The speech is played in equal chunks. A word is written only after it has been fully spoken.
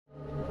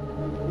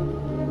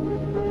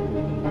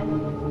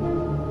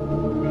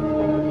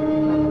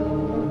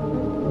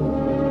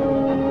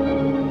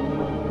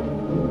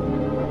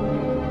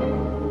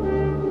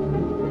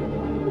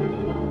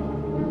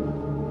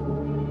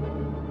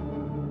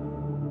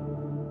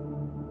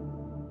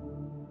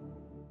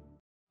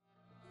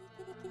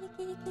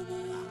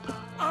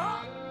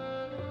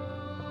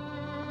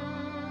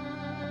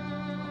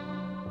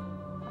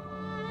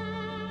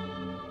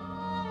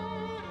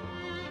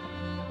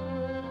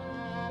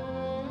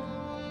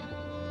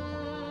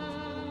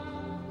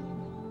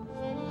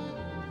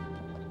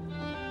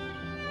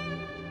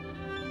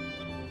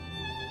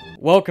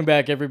Welcome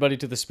back, everybody,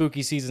 to the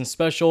spooky season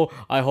special.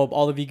 I hope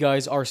all of you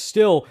guys are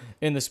still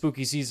in the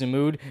spooky season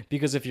mood,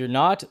 because if you're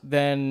not,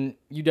 then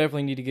you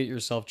definitely need to get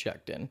yourself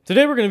checked in.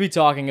 Today we're going to be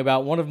talking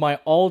about one of my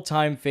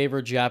all-time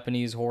favorite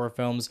Japanese horror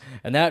films,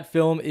 and that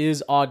film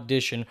is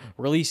Audition,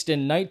 released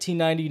in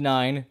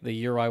 1999, the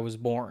year I was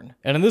born.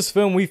 And in this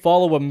film, we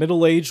follow a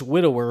middle-aged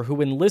widower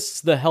who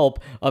enlists the help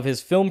of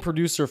his film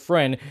producer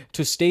friend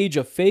to stage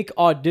a fake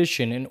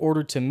audition in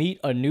order to meet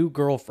a new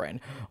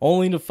girlfriend,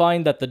 only to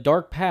find that the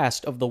dark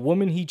past of the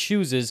woman he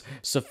chooses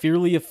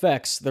severely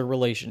affects their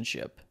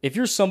relationship. If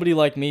you're somebody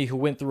like me who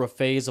went through a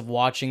phase of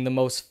watching the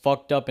most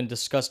fucked up and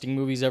disgusting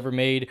movies ever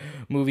made,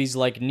 movies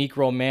like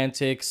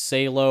Necromantic,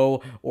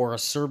 Salo, or a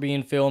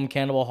Serbian film,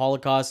 Cannibal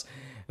Holocaust,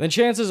 then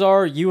chances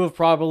are you have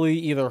probably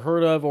either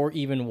heard of or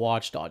even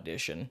watched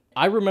Audition.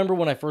 I remember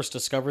when I first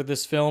discovered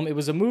this film, it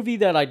was a movie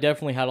that I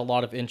definitely had a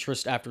lot of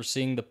interest after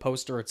seeing the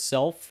poster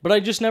itself, but I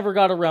just never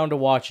got around to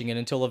watching it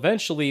until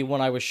eventually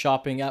when I was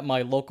shopping at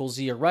my local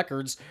Zia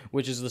Records,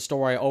 which is the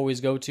store I always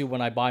go to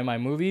when I buy my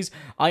movies.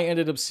 I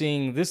ended up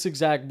seeing this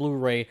exact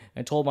Blu-ray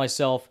and told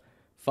myself,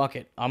 fuck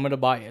it, I'm gonna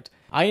buy it.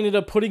 I ended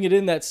up putting it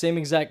in that same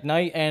exact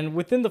night, and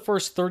within the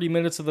first 30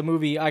 minutes of the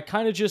movie, I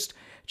kind of just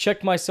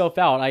checked myself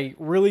out. I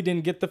really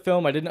didn't get the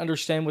film, I didn't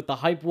understand what the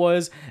hype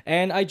was,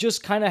 and I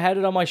just kind of had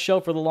it on my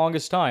shelf for the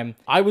longest time.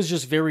 I was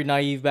just very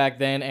naive back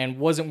then and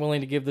wasn't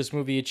willing to give this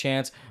movie a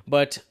chance,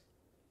 but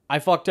I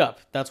fucked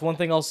up. That's one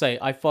thing I'll say.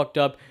 I fucked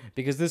up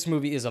because this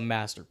movie is a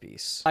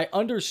masterpiece. I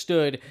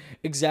understood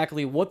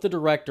exactly what the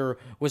director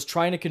was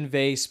trying to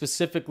convey,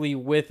 specifically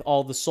with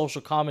all the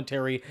social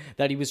commentary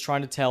that he was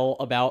trying to tell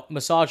about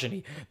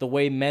misogyny. The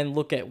way men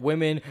look at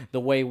women,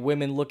 the way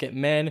women look at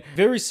men.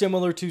 Very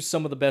similar to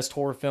some of the best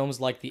horror films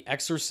like The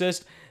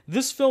Exorcist.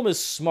 This film is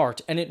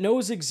smart, and it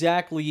knows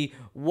exactly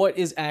what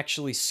is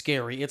actually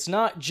scary. It's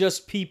not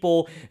just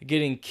people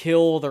getting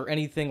killed or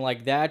anything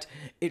like that.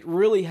 It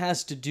really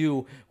has to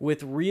do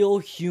with real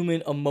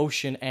human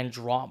emotion and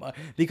drama,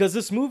 because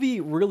this movie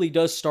really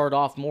does start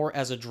off more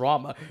as a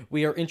drama.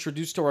 We are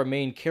introduced to our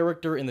main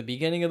character in the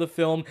beginning of the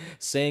film,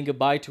 saying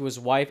goodbye to his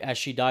wife as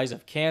she dies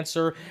of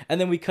cancer, and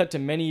then we cut to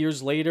many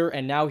years later,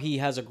 and now he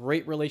has a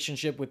great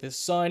relationship with his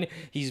son.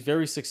 He's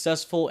very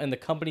successful in the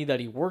company that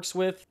he works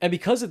with, and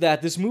because of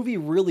that, this movie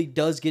really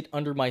does get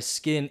under my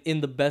skin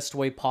in the best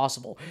way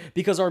possible,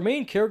 because our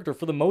main character,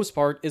 for the most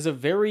part, is a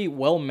very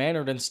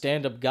well-mannered and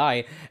stand-up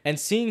guy, and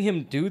seeing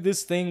him do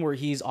this thing where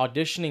he's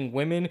auditioning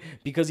women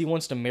because he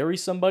wants to marry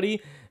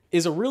somebody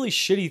is a really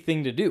shitty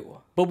thing to do.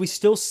 But we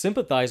still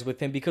sympathize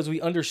with him because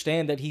we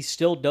understand that he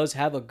still does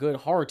have a good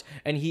heart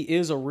and he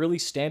is a really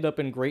stand-up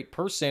and great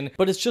person,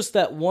 but it's just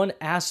that one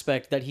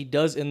aspect that he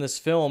does in this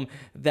film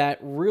that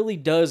really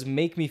does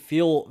make me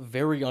feel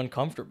very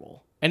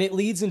uncomfortable. And it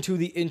leads into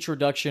the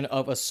introduction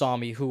of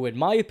Asami, who, in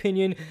my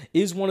opinion,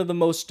 is one of the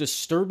most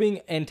disturbing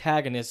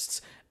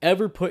antagonists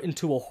ever put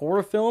into a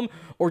horror film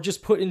or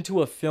just put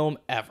into a film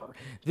ever.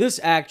 This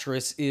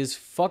actress is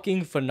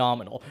fucking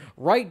phenomenal,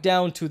 right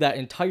down to that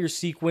entire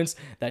sequence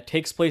that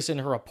takes place in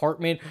her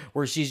apartment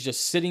where she's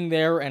just sitting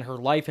there and her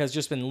life has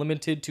just been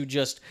limited to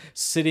just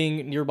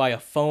sitting nearby a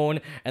phone,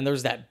 and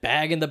there's that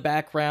bag in the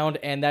background,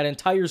 and that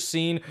entire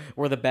scene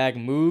where the bag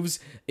moves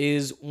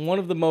is one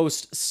of the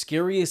most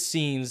scariest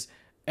scenes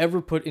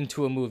ever put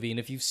into a movie. And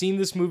if you've seen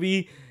this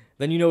movie,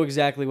 then you know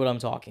exactly what I'm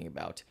talking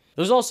about.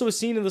 There's also a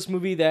scene in this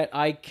movie that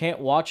I can't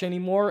watch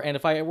anymore, and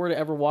if I were to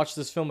ever watch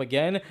this film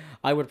again,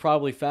 I would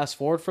probably fast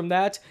forward from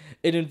that.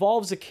 It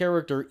involves a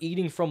character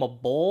eating from a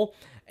bowl,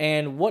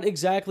 and what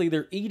exactly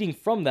they're eating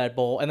from that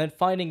bowl, and then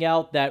finding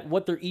out that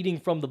what they're eating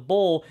from the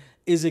bowl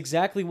is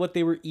exactly what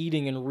they were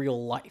eating in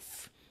real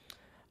life.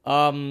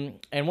 And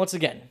once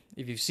again,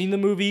 if you've seen the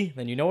movie,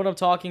 then you know what I'm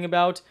talking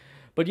about.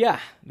 But yeah,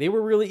 they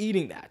were really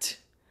eating that.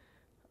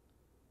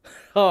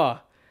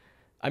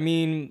 I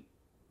mean,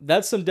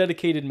 that's some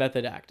dedicated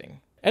method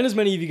acting. And as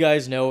many of you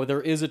guys know,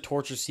 there is a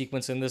torture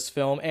sequence in this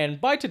film, and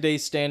by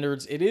today's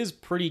standards, it is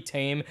pretty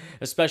tame,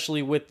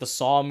 especially with the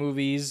Saw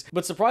movies.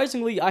 But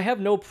surprisingly, I have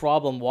no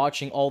problem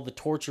watching all the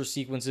torture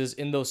sequences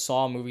in those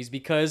Saw movies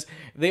because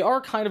they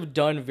are kind of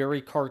done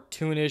very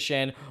cartoonish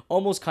and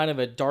almost kind of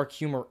a dark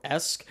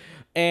humor-esque.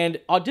 And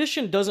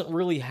Audition doesn't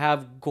really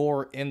have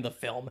gore in the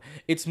film.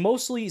 It's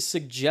mostly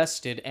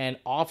suggested and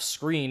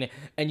off-screen,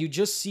 and you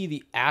just see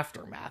the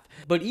aftermath.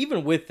 But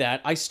even with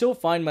that, I still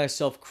find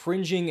myself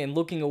cringing and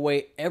looking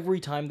away every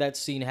time that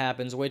scene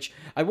happens, which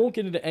I won't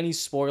get into any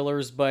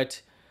spoilers,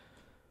 but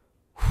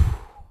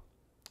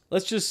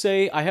let's just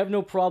say I have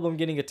no problem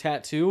getting a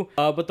tattoo.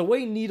 But the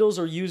way needles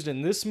are used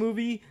in this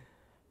movie,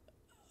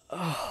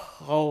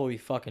 Holy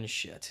fucking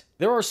shit.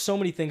 There are so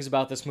many things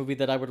about this movie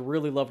that I would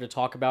really love to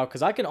talk about,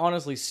 because I can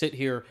honestly sit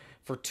here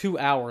for 2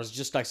 hours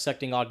just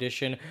dissecting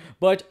Audition,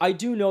 but I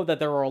do know that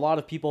there are a lot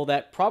of people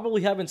that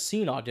probably haven't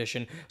seen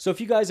Audition, so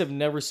if you guys have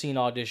never seen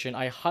Audition,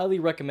 I highly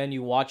recommend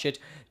you watch it,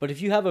 but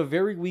if you have a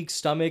very weak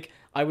stomach,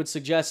 I would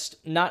suggest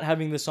not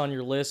having this on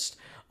your list,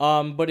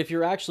 but if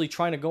you're actually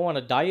trying to go on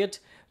a diet,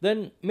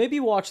 then maybe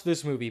watch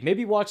this movie.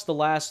 Maybe watch the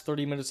last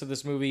 30 minutes of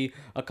this movie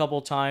a couple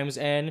times,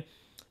 and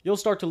you'll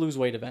start to lose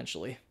weight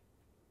eventually.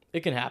 It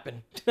can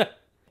happen.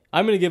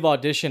 I'm going to give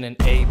Audition an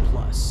A+.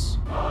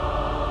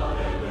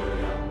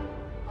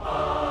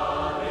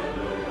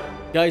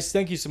 Guys,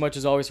 thank you so much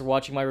as always for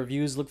watching my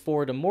reviews. Look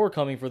forward to more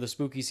coming for the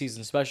spooky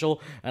season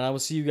special, and I will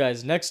see you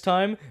guys next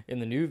time in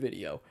the new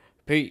video.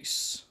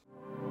 Peace.